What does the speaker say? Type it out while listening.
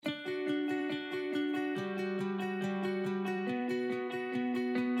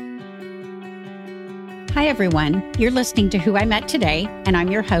Hi, everyone. You're listening to Who I Met Today, and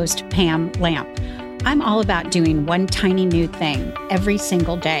I'm your host, Pam Lamp. I'm all about doing one tiny new thing every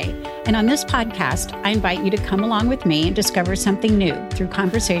single day. And on this podcast, I invite you to come along with me and discover something new through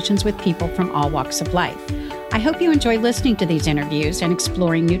conversations with people from all walks of life. I hope you enjoy listening to these interviews and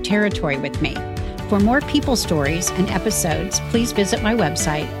exploring new territory with me. For more people stories and episodes, please visit my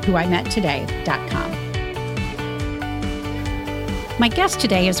website, whoimettoday.com. My guest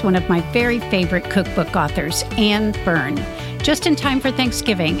today is one of my very favorite cookbook authors, Byrn. Just in time for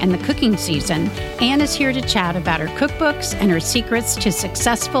Thanksgiving and the cooking season, Anne is here to chat about her cookbooks and her secrets to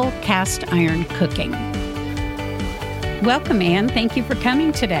successful cast iron cooking. Welcome, Anne. Thank you for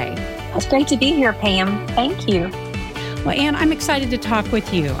coming today. It's great to be here, Pam. Thank you. Well, Anne, I'm excited to talk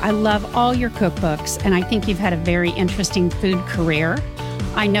with you. I love all your cookbooks, and I think you've had a very interesting food career.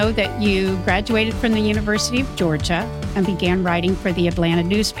 I know that you graduated from the University of Georgia and began writing for the Atlanta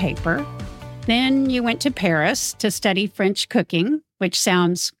newspaper. Then you went to Paris to study French cooking, which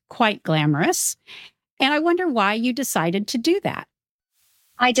sounds quite glamorous. And I wonder why you decided to do that.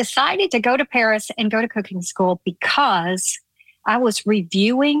 I decided to go to Paris and go to cooking school because I was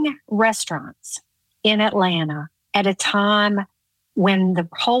reviewing restaurants in Atlanta at a time when the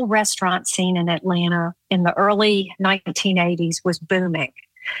whole restaurant scene in Atlanta in the early 1980s was booming.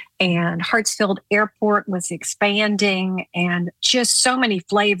 And Hartsfield Airport was expanding, and just so many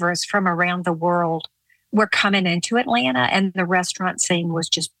flavors from around the world were coming into Atlanta, and the restaurant scene was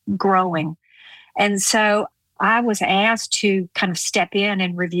just growing. And so I was asked to kind of step in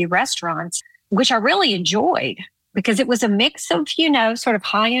and review restaurants, which I really enjoyed because it was a mix of, sort of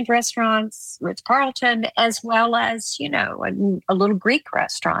high-end restaurants, Ritz-Carlton, as well as, a little Greek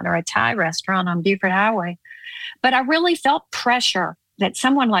restaurant or a Thai restaurant on Beaufort Highway. But I really felt pressure that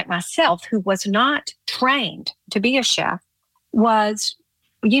someone like myself, who was not trained to be a chef, was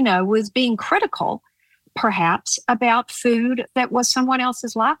being critical, perhaps, about food that was someone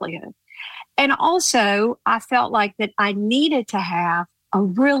else's livelihood. And also, I felt like that I needed to have a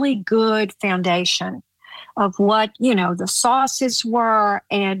really good foundation of what, the sauces were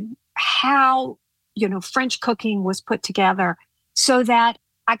and how, French cooking was put together so that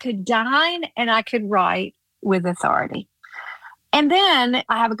I could dine and I could write with authority. And then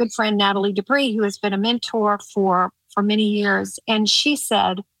I have a good friend, Natalie Dupree, who has been a mentor for many years. And she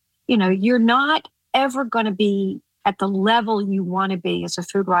said, you're not ever going to be at the level you want to be as a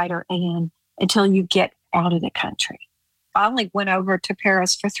food writer, Anne, until you get out of the country. I only went over to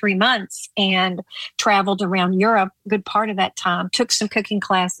Paris for 3 months and traveled around Europe a good part of that time, took some cooking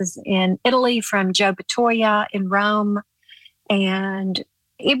classes in Italy from Joe Bettoia in Rome. And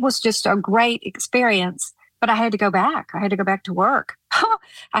it was just a great experience. But I had to go back. I had to go back to work.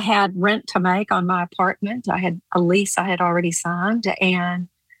 I had rent to make on my apartment. I had a lease I had already signed, and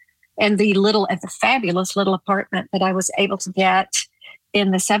the fabulous little apartment that I was able to get in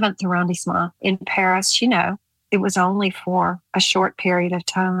the 7th arrondissement in Paris, it was only for a short period of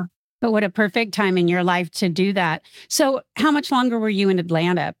time. But what a perfect time in your life to do that. So how much longer were you in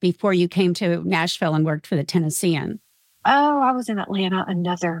Atlanta before you came to Nashville and worked for the Tennessean? Oh, I was in Atlanta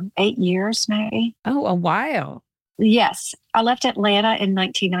another 8 years, maybe. Oh, a while. Yes. I left Atlanta in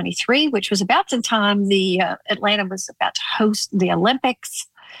 1993, which was about the time Atlanta was about to host the Olympics.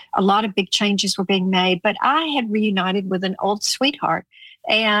 A lot of big changes were being made, but I had reunited with an old sweetheart,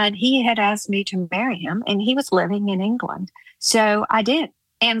 and he had asked me to marry him, and he was living in England. So I did.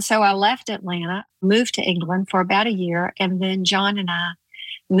 And so I left Atlanta, moved to England for about a year, and then John and I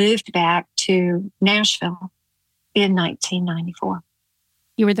moved back to Nashville in 1994.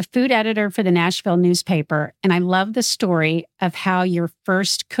 You were the food editor for the Nashville newspaper, and I love the story of how your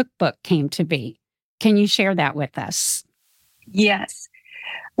first cookbook came to be. Can you share that with us? Yes.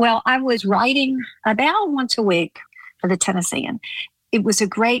 Well, I was writing about once a week for the Tennessean. It was a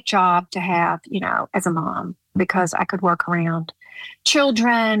great job to have, as a mom, because I could work around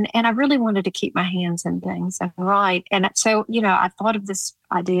children, and I really wanted to keep my hands in things and write. And so, I thought of this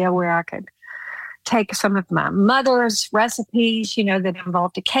idea where I could take some of my mother's recipes, that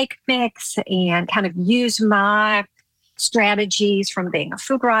involved a cake mix, and kind of use my strategies from being a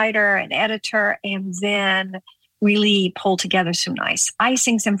food writer and editor, and then really pull together some nice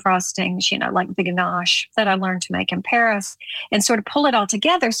icings and frostings, like the ganache that I learned to make in Paris, and sort of pull it all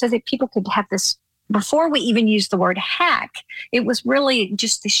together so that people could have this. Before we even used the word hack, it was really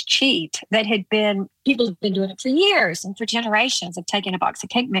just this cheat that people have been doing it for years and for generations of taking a box of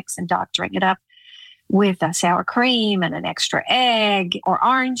cake mix and doctoring it up with a sour cream and an extra egg or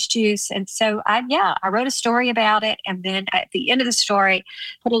orange juice. And so I wrote a story about it. And then at the end of the story,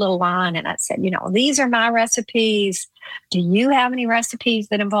 put a little line and I said, these are my recipes. Do you have any recipes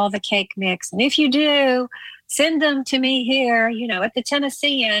that involve a cake mix? And if you do, send them to me here, at the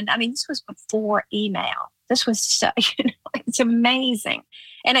Tennessean. I mean, this was before email. This was so, it's amazing.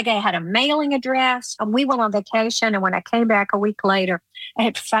 And I had a mailing address. And we went on vacation. And when I came back a week later, I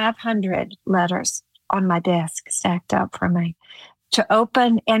had 500 letters on my desk stacked up for me to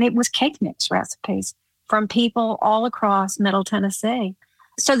open. And it was cake mix recipes from people all across Middle Tennessee.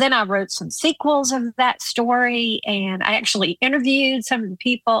 So then I wrote some sequels of that story. And I actually interviewed some of the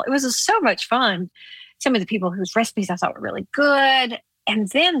people. It was so much fun. Some of the people whose recipes I thought were really good. And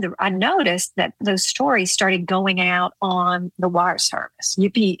then I noticed that those stories started going out on the wire service,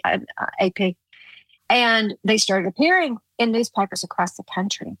 AP, and they started appearing in newspapers across the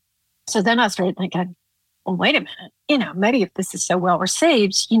country. So then I started thinking, well, wait a minute, maybe if this is so well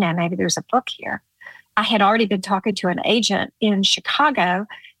received, maybe there's a book here. I had already been talking to an agent in Chicago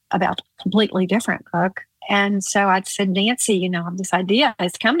about a completely different book. And so I said, Nancy, this idea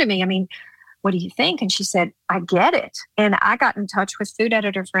has come to me. I mean, what do you think? And she said, I get it. And I got in touch with food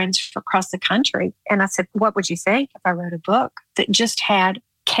editor friends across the country. And I said, what would you think if I wrote a book that just had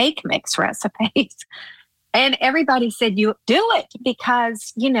cake mix recipes? And everybody said, you do it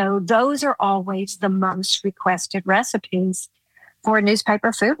because, those are always the most requested recipes for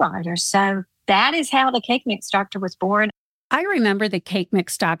newspaper food writers. So that is how the Cake Mix Doctor was born. I remember the Cake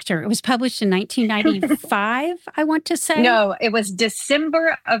Mix Doctor. It was published in 1995, I want to say. No, it was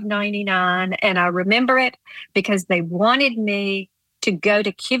December of 99. And I remember it because they wanted me to go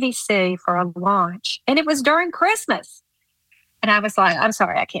to QVC for a launch. And it was during Christmas. And I was like, I'm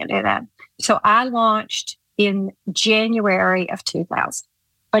sorry, I can't do that. So I launched in January of 2000.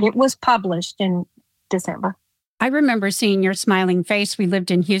 But it was published in December. I remember seeing your smiling face. We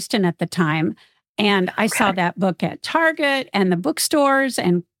lived in Houston at the time. And I saw that book at Target and the bookstores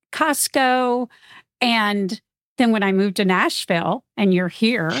and Costco. And then when I moved to Nashville and you're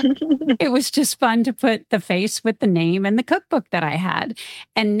here, it was just fun to put the face with the name and the cookbook that I had.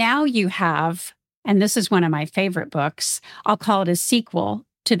 And now you have, and this is one of my favorite books, I'll call it a sequel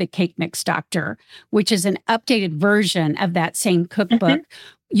to the Cake Mix Doctor, which is an updated version of that same cookbook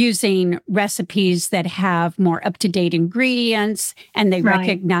using recipes that have more up-to-date ingredients, and they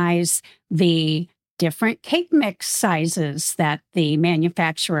recognize the different cake mix sizes that the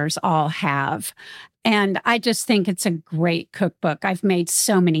manufacturers all have. And I just think it's a great cookbook. I've made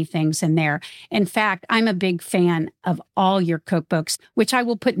so many things in there. In fact, I'm a big fan of all your cookbooks, which I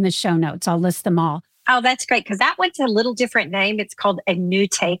will put in the show notes. I'll list them all. Oh, that's great, because that one's a little different name. It's called A New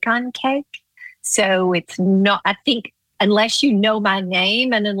Take on Cake. So it's not, I think, unless you know my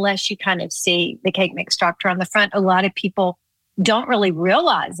name and unless you kind of see the Cake Mix Doctor on the front, a lot of people don't really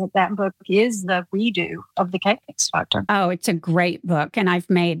realize that that book is the redo of the Cake Mix Doctor. Oh, it's a great book. And I've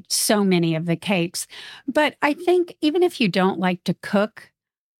made so many of the cakes. But I think even if you don't like to cook,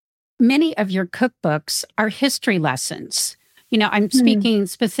 many of your cookbooks are history lessons. I'm speaking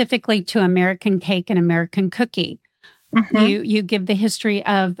specifically to American Cake and American Cookie. You give the history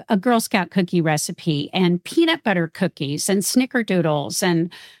of a Girl Scout cookie recipe and peanut butter cookies and snickerdoodles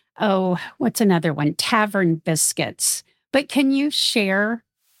and, what's another one? Tavern biscuits. But can you share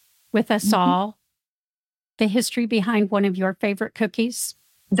with us all the history behind one of your favorite cookies?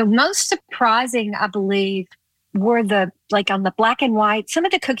 The most surprising, I believe, were on the black and white, some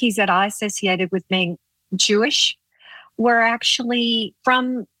of the cookies that I associated with being Jewish were actually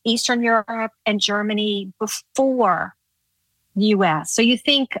from Eastern Europe and Germany before the U.S. So you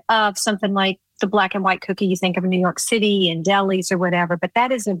think of something like the black and white cookie, you think of New York City and delis or whatever, but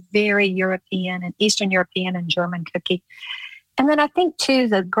that is a very European and Eastern European and German cookie. And then I think, too,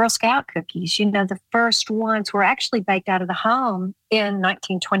 the Girl Scout cookies, the first ones were actually baked out of the home in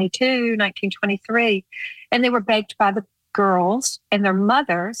 1922, 1923. And they were baked by the girls and their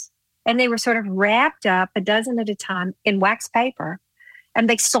mothers. And they were sort of wrapped up a dozen at a time in wax paper. And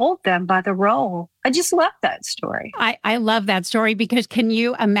they sold them by the roll. I just love that story. I love that story because can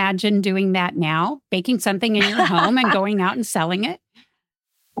you imagine doing that now? Baking something in your home and going out and selling it?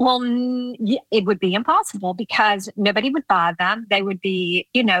 Well, it would be impossible because nobody would buy them. They would be,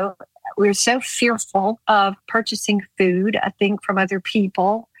 we're so fearful of purchasing food, I think, from other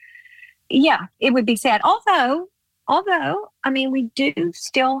people. Yeah, it would be sad. Although, I mean, we do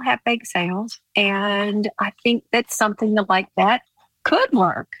still have bake sales. And I think that something like that could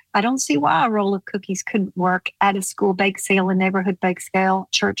work. I don't see why a roll of cookies couldn't work at a school bake sale, a neighborhood bake sale,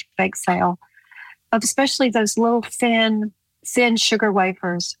 church bake sale, especially those little thin sugar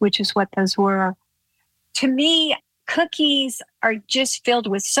wafers, which is what those were. to me, cookies are just filled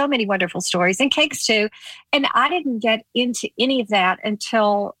with so many wonderful stories, and cakes too. And I didn't get into any of that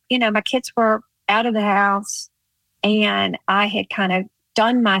until, my kids were out of the house and I had kind of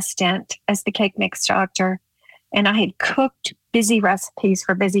done my stint as the cake mix doctor. And I had cooked busy recipes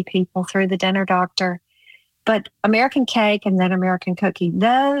for busy people through the dinner doctor. But American Cake and then American Cookie,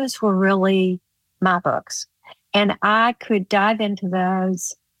 those were really my books. And I could dive into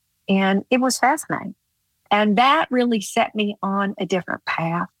those, and it was fascinating. And that really set me on a different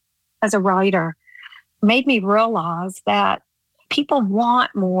path as a writer, made me realize that people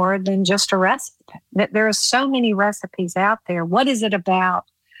want more than just a recipe, that there are so many recipes out there. What is it about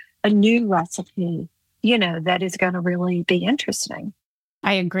a new recipe, that is going to really be interesting?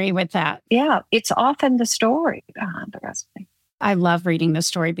 I agree with that. Yeah, it's often the story behind the recipe. I love reading the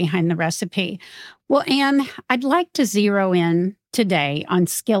story behind the recipe. Well, Anne, I'd like to zero in today on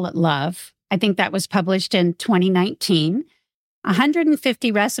Skillet Love. I think that was published in 2019.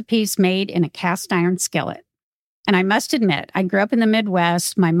 150 recipes made in a cast iron skillet. And I must admit, I grew up in the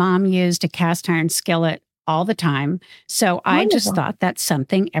Midwest. My mom used a cast iron skillet all the time. So I just thought that's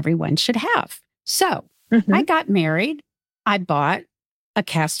something everyone should have. So I got married. I bought a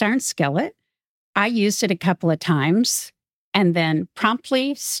cast iron skillet. I used it a couple of times and then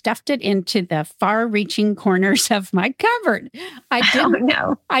promptly stuffed it into the far-reaching corners of my cupboard.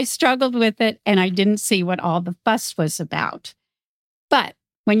 I struggled with it, and I didn't see what all the fuss was about. But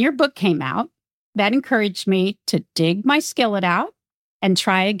when your book came out, that encouraged me to dig my skillet out and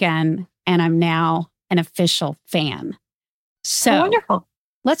try again, and I'm now an official fan. So wonderful.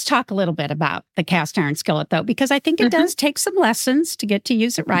 Let's talk a little bit about the cast iron skillet, though, because I think it does take some lessons to get to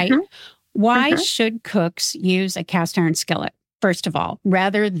use it right. Why should cooks use a cast iron skillet, first of all,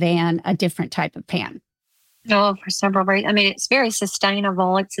 rather than a different type of pan? Oh, for several reasons. I mean, it's very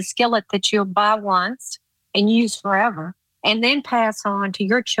sustainable. It's a skillet that you'll buy once and use forever, and then pass on to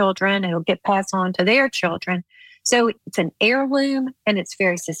your children. It'll get passed on to their children. So it's an heirloom, and it's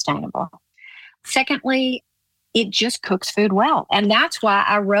very sustainable. Secondly, it just cooks food well. And that's why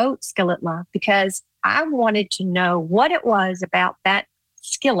I wrote Skillet Love, because I wanted to know what it was about that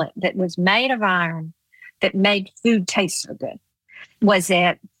skillet that was made of iron that made food taste so good. Was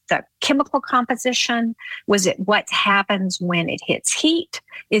it the chemical composition? Was it what happens when it hits heat?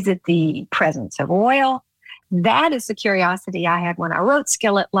 Is it the presence of oil? That is the curiosity I had when I wrote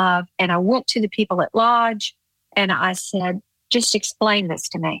Skillet Love. And I went to the people at Lodge and I said, just explain this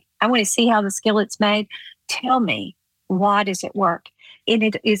to me. I want to see how the skillet's made. Tell me, why does it work? And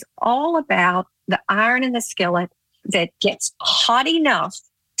it is all about the iron in the skillet that gets hot enough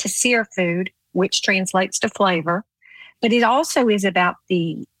to sear food, which translates to flavor. But it also is about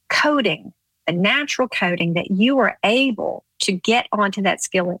the coating, the natural coating that you are able to get onto that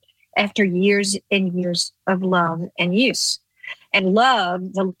skillet after years and years of love and use. And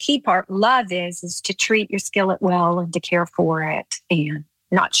love, the key part, love is to treat your skillet well and to care for it and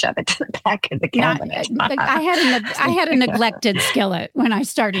not shove it to the back of the cabinet. I had a neglected skillet when I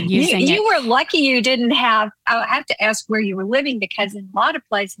started using it. You were lucky you didn't have, I have to ask where you were living, because in a lot of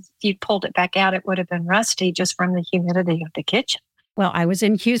places, if you pulled it back out, it would have been rusty just from the humidity of the kitchen. Well, I was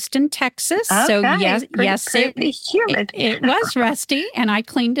in Houston, Texas. Okay. So yes, it was rusty, and I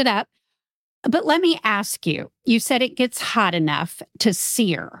cleaned it up. But let me ask you, you said it gets hot enough to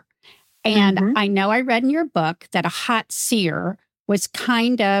sear. And I know I read in your book that a hot sear was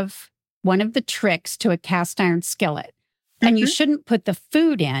kind of one of the tricks to a cast iron skillet. And you shouldn't put the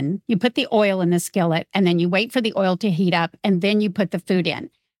food in. You put the oil in the skillet, and then you wait for the oil to heat up, and then you put the food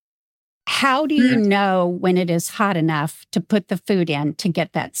in. How do you know when it is hot enough to put the food in to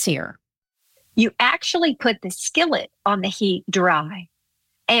get that sear? You actually put the skillet on the heat dry.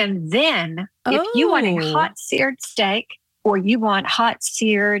 And then if you want a hot seared steak, or you want hot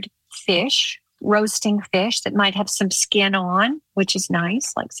seared fish, roasting fish that might have some skin on, which is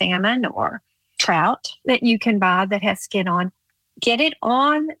nice, like salmon or trout that you can buy that has skin on, get it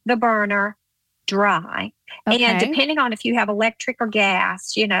on the burner dry. Okay. And depending on if you have electric or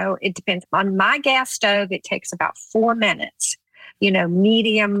gas, it depends. On my gas stove, it takes about 4 minutes,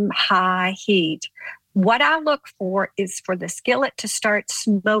 medium, high heat. What I look for is for the skillet to start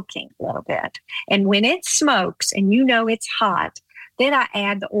smoking a little bit. And when it smokes and it's hot, then I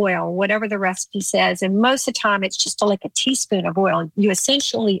add the oil, whatever the recipe says. And most of the time, it's just like a teaspoon of oil. You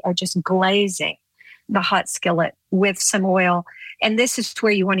essentially are just glazing the hot skillet with some oil. And this is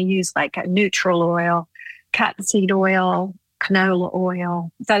where you want to use like a neutral oil, cottonseed oil, canola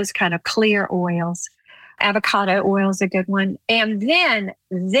oil, those kind of clear oils. Avocado oil is a good one. And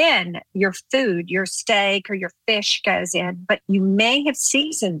then your food, your steak or your fish goes in, but you may have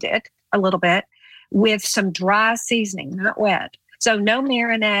seasoned it a little bit with some dry seasoning, not wet. So no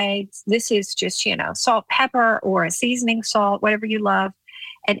marinades. This is just, salt, pepper, or a seasoning salt, whatever you love.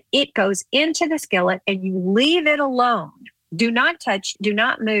 And it goes into the skillet and you leave it alone. Do not touch, do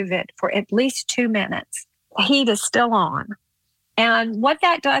not move it for at least 2 minutes. The heat is still on. And what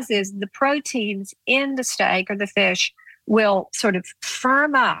that does is the proteins in the steak or the fish will sort of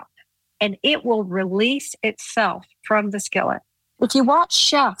firm up and it will release itself from the skillet. If you watch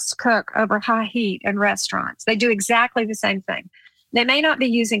chefs cook over high heat in restaurants, they do exactly the same thing. They may not be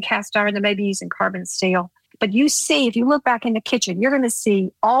using cast iron, they may be using carbon steel, but you see, if you look back in the kitchen, you're going to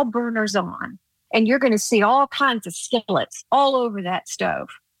see all burners on and you're going to see all kinds of skillets all over that stove.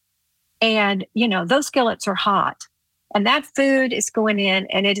 And, those skillets are hot and that food is going in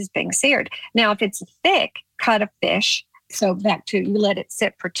and it is being seared. Now, if it's a thick cut of fish, so back to you let it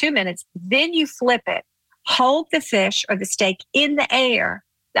sit for 2 minutes, then you flip it. Hold the fish or the steak in the air.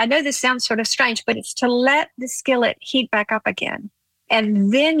 I know this sounds sort of strange, but it's to let the skillet heat back up again.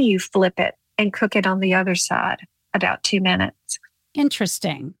 And then you flip it and cook it on the other side about 2 minutes.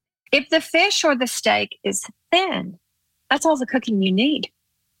 Interesting. If the fish or the steak is thin, that's all the cooking you need.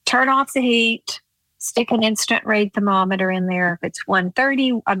 Turn off the heat, stick an instant rate thermometer in there. If it's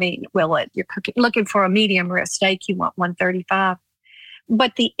 130, you're looking for a medium rare steak, you want 135.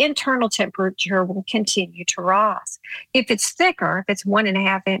 But the internal temperature will continue to rise. If it's thicker, if it's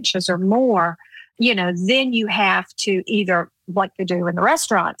 1.5 inches or more, then you have to either, like they do in the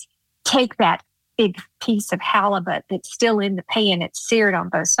restaurants, take that big piece of halibut that's still in the pan, it's seared on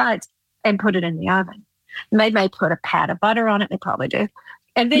both sides, and put it in the oven. They may put a pat of butter on it, they probably do.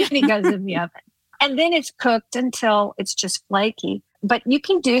 And then it goes in the oven. And then it's cooked until it's just flaky. But you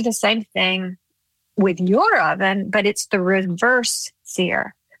can do the same thing with your oven, but it's the reverse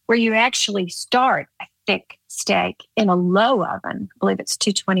sear, where you actually start a thick steak in a low oven, I believe it's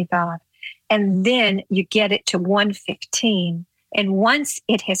 225, and then you get it to 115. And once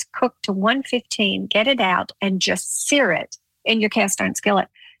it has cooked to 115, get it out and just sear it in your cast iron skillet.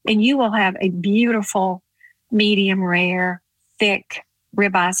 And you will have a beautiful medium rare, thick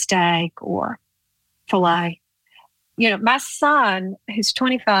ribeye steak or filet. My son, who's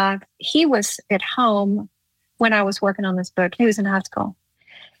 25, he was at home when I was working on this book. He was in high school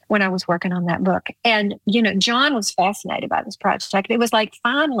when I was working on that book. And, John was fascinated by this project. It was like,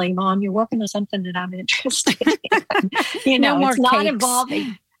 finally, Mom, you're working on something that I'm interested in. No more it's not cakes.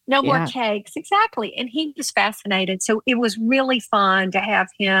 Involving. No more cakes. Exactly. And he was fascinated. So it was really fun to have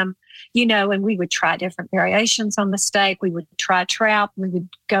him, and we would try different variations on the steak. We would try trout. We would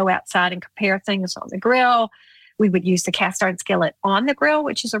go outside and compare things on the grill. We would use the cast iron skillet on the grill,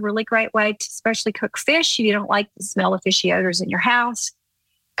 which is a really great way to especially cook fish. If you don't like the smell of fishy odors in your house,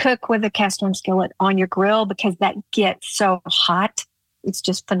 cook with a cast iron skillet on your grill because that gets so hot. It's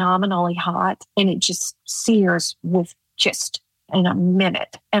just phenomenally hot and it just sears with just in a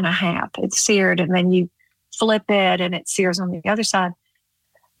minute and a half. It's seared and then you flip it and it sears on the other side.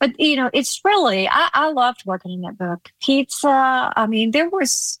 But, it's really, I loved working in that book. Pizza, there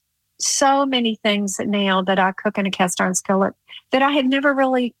was so many things now that I cook in a cast iron skillet that I had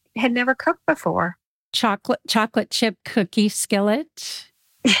never cooked before. Chocolate chip cookie skillet.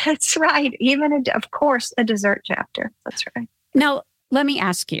 That's right. Even, of course, a dessert chapter. That's right. Now, let me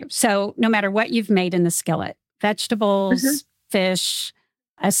ask you. So no matter what you've made in the skillet, vegetables, fish,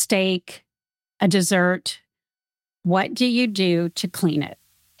 a steak, a dessert, what do you do to clean it?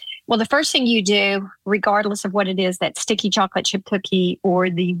 Well, the first thing you do, regardless of what it is, that sticky chocolate chip cookie or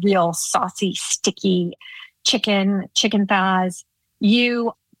the real saucy, sticky chicken thighs,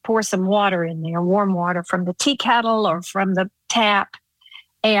 you pour some water in there, warm water from the tea kettle or from the tap,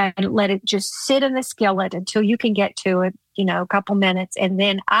 and let it just sit in the skillet until you can get to it, a couple minutes. And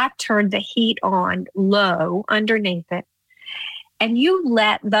then I turn the heat on low underneath it. And you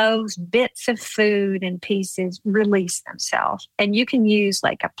let those bits of food and pieces release themselves. And you can use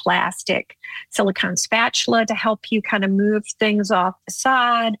like a plastic silicone spatula to help you kind of move things off the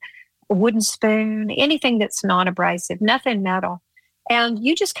side, a wooden spoon, anything that's non-abrasive, nothing metal. And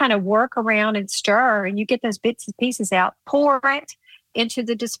you just kind of work around and stir and you get those bits and pieces out, pour it into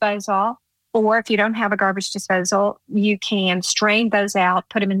the disposal. Or if you don't have a garbage disposal, you can strain those out,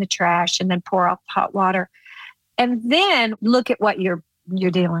 put them in the trash, and then pour off the hot water. And then look at what you're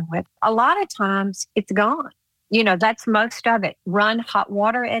dealing with. A lot of times it's gone. That's most of it. Run hot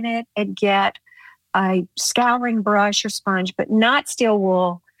water in it and get a scouring brush or sponge, but not steel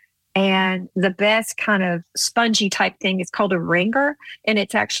wool. And the best kind of spongy type thing is called a ringer. And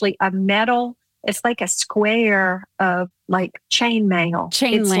it's actually a metal. It's like a square of like chain mail.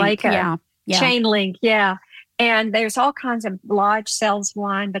 Chain it's link, like a chain link. Yeah. And there's all kinds of Lodge sells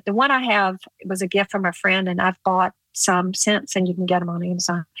wine, but the one I have was a gift from a friend, and I've bought some since, and you can get them on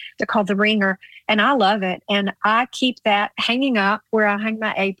Amazon. They're called the Ringer, and I love it. And I keep that hanging up where I hang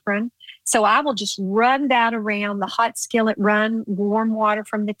my apron. So I will just run that around the hot skillet, run warm water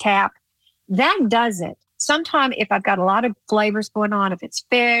from the tap. That does it. Sometimes if I've got a lot of flavors going on, if it's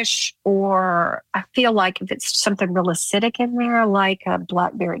fish, or I feel like if it's something real acidic in there, like a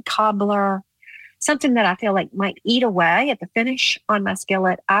blackberry cobbler, something that I feel like might eat away at the finish on my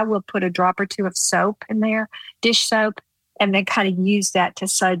skillet, I will put a drop or two of soap in there, dish soap, and then kind of use that to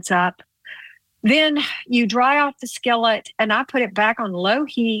suds up. Then you dry off the skillet, and I put it back on low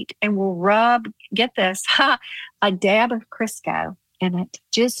heat and will rub, get this, a dab of Crisco in it.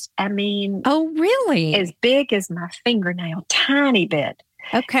 Oh, really? As big as my fingernail, tiny bit.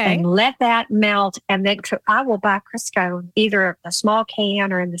 Okay. And let that melt. And then I will buy Crisco, either a small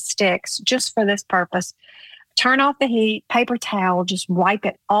can or in the sticks, just for this purpose. Turn off the heat, paper towel, just wipe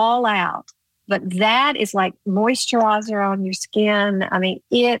it all out. But that is like moisturizer on your skin. I mean,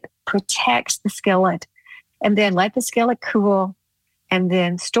 it protects the skillet. And then let the skillet cool and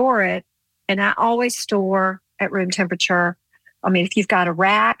then store it. And I always store at room temperature. I mean, if you've got a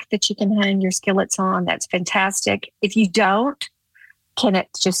rack that you can hang your skillets on, that's fantastic. If you don't, can it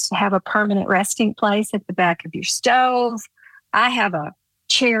just have a permanent resting place at the back of your stove? I have a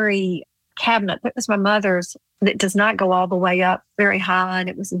cherry cabinet that was my mother's that does not go all the way up very high, and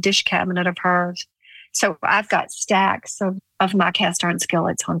it was a dish cabinet of hers. So I've got stacks of my cast iron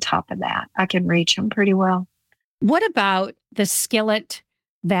skillets on top of that. I can reach them pretty well. What about the skillet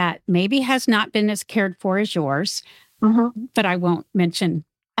that maybe has not been as cared for as yours, but I won't mention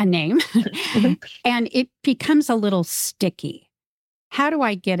a name, and it becomes a little sticky? How do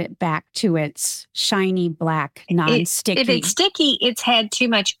I get it back to its shiny, black, non-sticky? If it's sticky, it's had too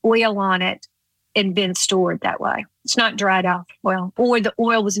much oil on it and been stored that way. It's not dried off well, or the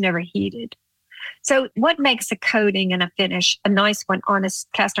oil was never heated. So what makes a coating and a finish, a nice one on a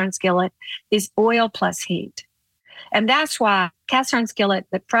cast iron skillet, is oil plus heat. And that's why cast iron skillet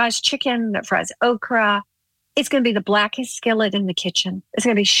that fries chicken, that fries okra, it's going to be the blackest skillet in the kitchen. It's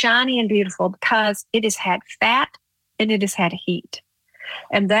going to be shiny and beautiful because it has had fat and it has had heat.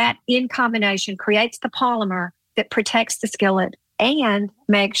 And that in combination creates the polymer that protects the skillet and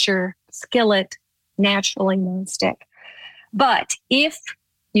makes your skillet naturally nonstick. But if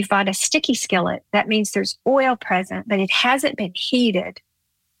you find a sticky skillet, that means there's oil present, but it hasn't been heated.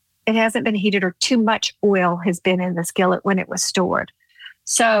 It hasn't been heated, or too much oil has been in the skillet when it was stored.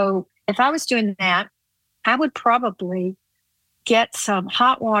 So if I was doing that, I would probably get some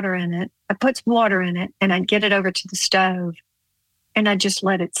hot water in it. I put some water in it, and I'd get it over to the stove. And I just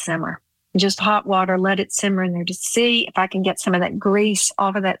let it simmer. Just hot water, let it simmer in there to see if I can get some of that grease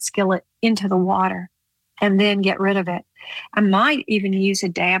off of that skillet into the water and then get rid of it. I might even use a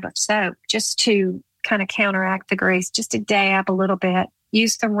dab of soap just to kind of counteract the grease, just to dab a little bit,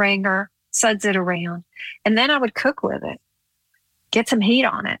 use the Ringer, suds it around. And then I would cook with it, get some heat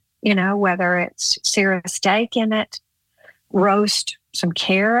on it, whether it's sear a steak in it, roast some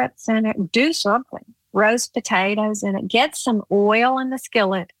carrots in it, do something. Roast potatoes in it, get some oil in the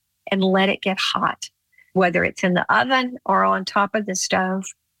skillet and let it get hot, whether it's in the oven or on top of the stove,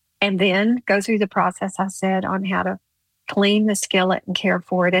 and then go through the process I said on how to clean the skillet and care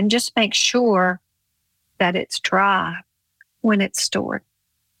for it, and just make sure that it's dry when it's stored.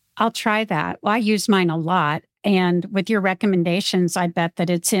 I'll try that. Well, I use mine a lot, and with your recommendations, I bet that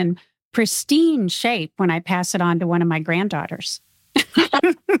it's in pristine shape when I pass it on to one of my granddaughters.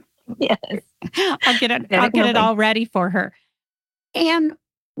 Yes. I'll get it all ready for her. And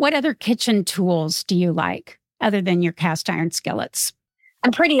what other kitchen tools do you like other than your cast iron skillets?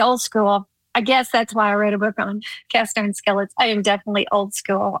 I'm pretty old school. I guess that's why I wrote a book on cast iron skillets. I am definitely old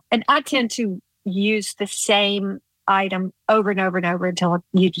school. And I tend to use the same item over and over and over until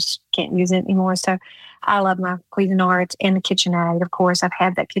you just can't use it anymore. So I love my Cuisinart and the KitchenAid. Of course, I've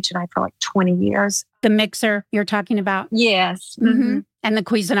had that KitchenAid for like 20 years. The mixer you're talking about? Yes. And the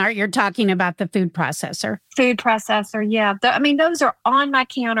Cuisinart, you're talking about the food processor. Food processor, yeah. Those are on my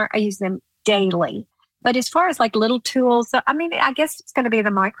counter. I use them daily. But as far as like little tools, I guess it's going to be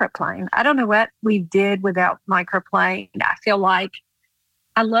the microplane. I don't know what we did without microplane. I feel like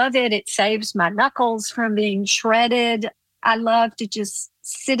I love it. It saves my knuckles from being shredded. I love to just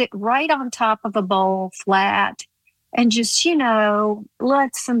sit it right on top of a bowl flat and just,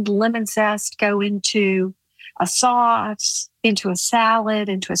 let some lemon zest go into a sauce, into a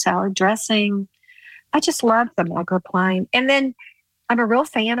salad dressing. I just love the microplane. And then I'm a real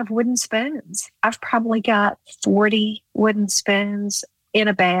fan of wooden spoons. I've probably got 40 wooden spoons in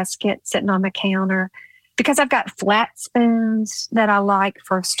a basket sitting on the counter. because I've got flat spoons that I like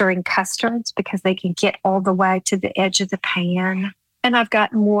for stirring custards because they can get all the way to the edge of the pan. And I've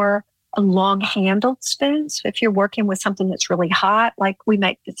got more long-handled spoons. If you're working with something that's really hot, like we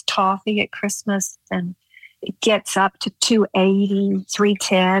make this toffee at Christmas and it gets up to 280,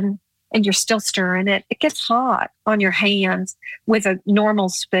 310, and you're still stirring it. It gets hot on your hands with a normal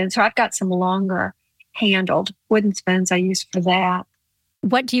spoon. So I've got some longer handled wooden spoons I use for that.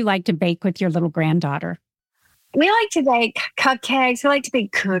 What do you like to bake with your little granddaughter? We like to bake cupcakes. We like to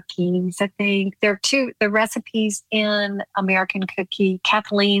bake cookies. I think there are the recipes in American Cookie.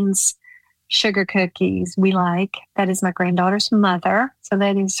 Kathleen's sugar cookies we like. That is my granddaughter's mother. So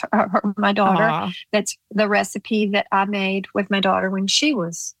that is my daughter. Aww. That's the recipe that I made with my daughter when she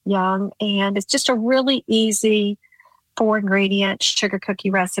was young. And it's just a really easy 4-ingredient sugar cookie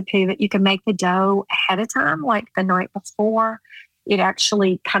recipe that you can make the dough ahead of time, like the night before. It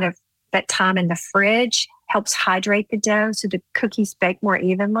actually kind of, that time in the fridge helps hydrate the dough so the cookies bake more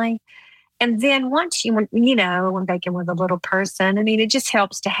evenly. And then once when baking with a little person, I mean, it just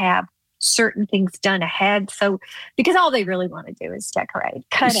helps to have certain things done ahead. So, because all they really want to do is decorate,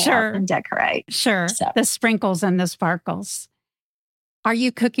 cut out and decorate. Sure. So. The sprinkles and the sparkles. Are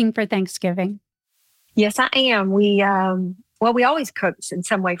you cooking for Thanksgiving? Yes, I am. We always cook in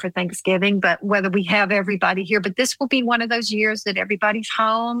some way for Thanksgiving, but whether we have everybody here, but this will be one of those years that everybody's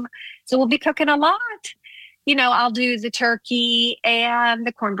home. So we'll be cooking a lot. I'll do the turkey and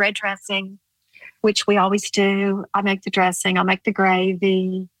the cornbread dressing, which we always do. I make the dressing. I'll make the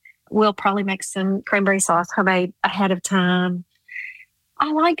gravy. We'll probably make some cranberry sauce homemade ahead of time.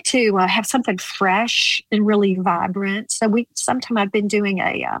 I like to have something fresh and really vibrant. So sometime I've been doing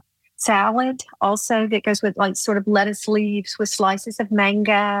a salad also that goes with like sort of lettuce leaves with slices of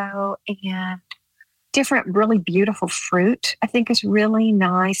mango and different really beautiful fruit. I think is really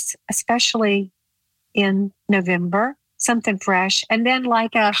nice, especially in November, something fresh. And then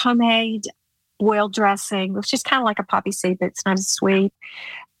like a homemade boiled dressing, which is kind of like a poppy seed, but it's not as sweet.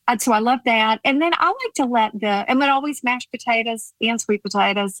 So I love that. And then I like to and then always mashed potatoes and sweet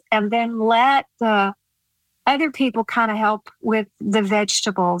potatoes, and then let the other people kind of help with the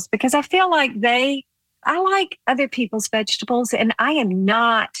vegetables because I feel like I like other people's vegetables, and I am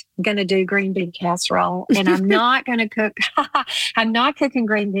not going to do green bean casserole, and I'm not going to cook. I'm not cooking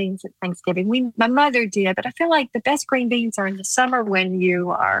green beans at Thanksgiving. My mother did, but I feel like the best green beans are in the summer when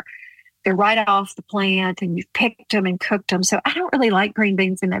they're right off the plant and you've picked them and cooked them. So I don't really like green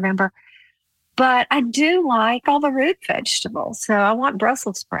beans in November, but I do like all the root vegetables. So I want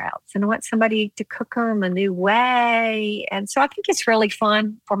Brussels sprouts and I want somebody to cook them a new way. And so I think it's really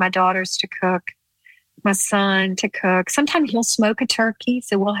fun for my daughters to cook, my son to cook. Sometimes he'll smoke a turkey.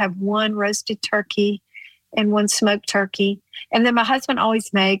 So we'll have one roasted turkey and one smoked turkey. And then my husband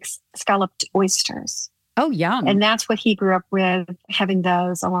always makes scalloped oysters. Oh, yum. And that's what he grew up with, having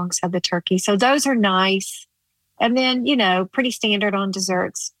those alongside the turkey. So those are nice. And then, pretty standard on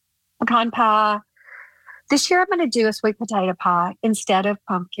desserts. Pecan pie. This year I'm going to do a sweet potato pie instead of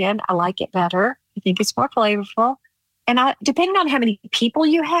pumpkin. I like it better. I think it's more flavorful. And depending on how many people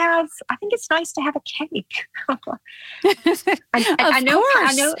you have, I think it's nice to have a cake. I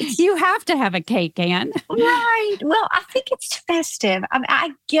know you have to have a cake, Ann. Right. Well, I think it's festive.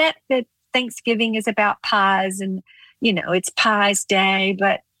 I get that Thanksgiving is about pies and, it's Pies Day,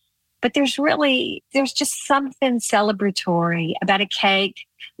 but there's just something celebratory about a cake,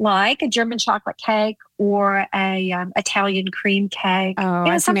 like a German chocolate cake or a Italian cream cake. Oh,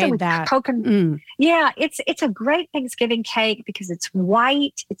 I've made that. Yeah, it's a great Thanksgiving cake because it's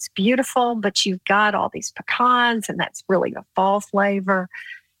white, it's beautiful, but you've got all these pecans, and that's really a fall flavor.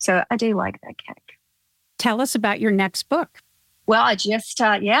 So I do like that cake. Tell us about your next book. Well, I just,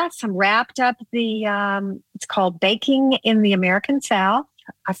 I'm wrapped up it's called Baking in the American South.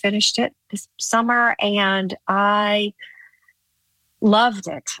 I finished it this summer and I loved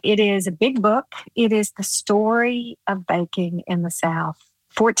it. It is a big book. It is the story of baking in the South.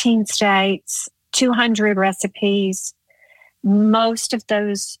 14 states, 200 recipes, most of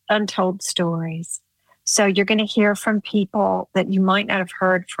those untold stories. So you're going to hear from people that you might not have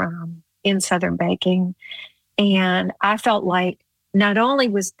heard from in Southern baking. And I felt like not only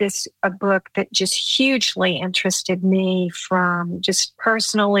was this a book that just hugely interested me from just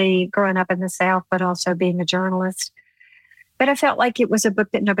personally growing up in the South, but also being a journalist, but I felt like it was a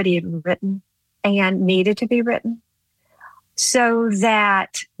book that nobody had written and needed to be written so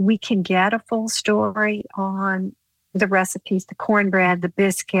that we can get a full story on the recipes, the cornbread, the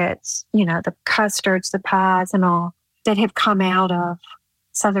biscuits, the custards, the pies and all that have come out of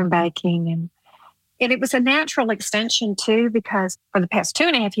Southern baking. And it was a natural extension too, because for the past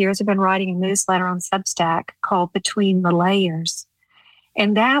 2.5 years, I've been writing a newsletter on Substack called Between the Layers.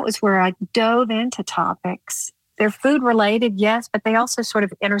 And that was where I dove into topics. They're food related, yes, but they also sort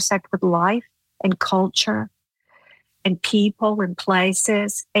of intersect with life and culture and people and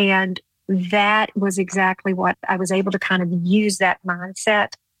places. And that was exactly what I was able to kind of use that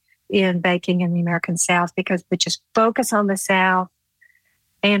mindset in baking in the American South, because we just focus on the South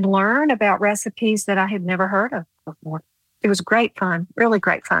and learn about recipes that I had never heard of before. It was great fun, really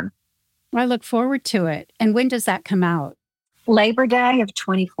great fun. Well, I look forward to it. And when does that come out? Labor Day of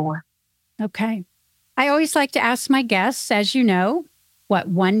 24. Okay. I always like to ask my guests, as you know, what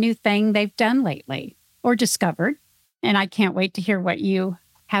one new thing they've done lately or discovered. And I can't wait to hear what you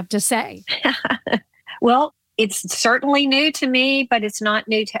have to say. Well, it's certainly new to me, but it's not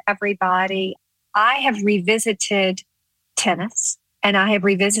new to everybody. I have revisited tennis, and I have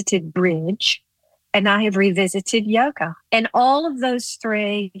revisited bridge, and I have revisited yoga. And all of those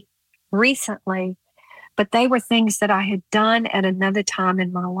three recently, but they were things that I had done at another time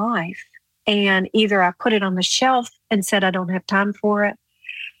in my life. And either I put it on the shelf and said I don't have time for it,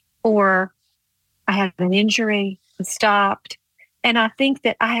 or I had an injury and stopped. And I think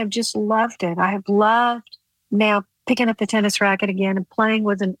that I have just loved it. I have loved now picking up the tennis racket again and playing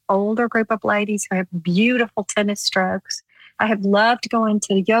with an older group of ladies who have beautiful tennis strokes. I have loved going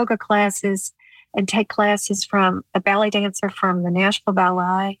to yoga classes and take classes from a ballet dancer from the Nashville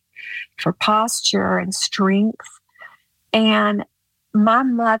Ballet for posture and strength. And my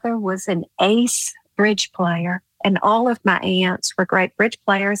mother was an ace bridge player, and all of my aunts were great bridge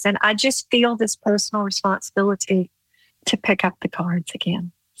players. And I just feel this personal responsibility to pick up the cards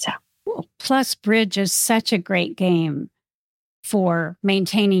again. So, plus, bridge is such a great game for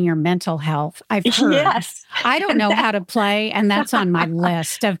maintaining your mental health. I've heard. Yes. I don't know how to play, and that's on my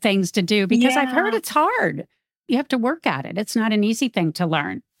list of things to do because I've heard it's hard. You have to work at it. It's not an easy thing to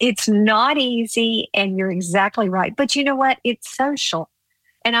learn. It's not easy, and you're exactly right. But you know what? It's social.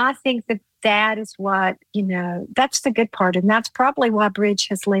 And I think that that is what, that's the good part. And that's probably why bridge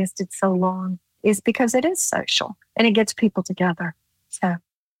has lasted so long, is because it is social and it gets people together. So.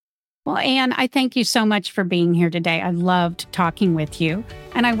 Well, Anne, I thank you so much for being here today. I loved talking with you,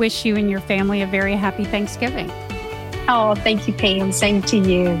 and I wish you and your family a very happy Thanksgiving. Oh, thank you, Pam. Same to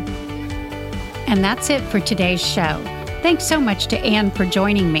you. And that's it for today's show. Thanks so much to Anne for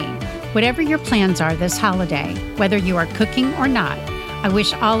joining me. Whatever your plans are this holiday, whether you are cooking or not, I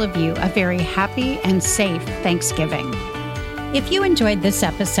wish all of you a very happy and safe Thanksgiving. If you enjoyed this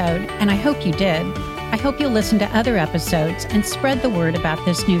episode, and I hope you did, I hope you'll listen to other episodes and spread the word about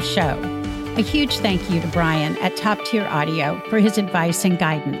this new show. A huge thank you to Brian at Top Tier Audio for his advice and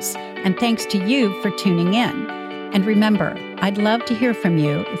guidance, and thanks to you for tuning in. And remember, I'd love to hear from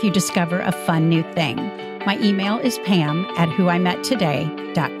you if you discover a fun new thing. My email is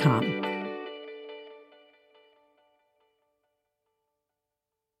pam@whoimettoday.com.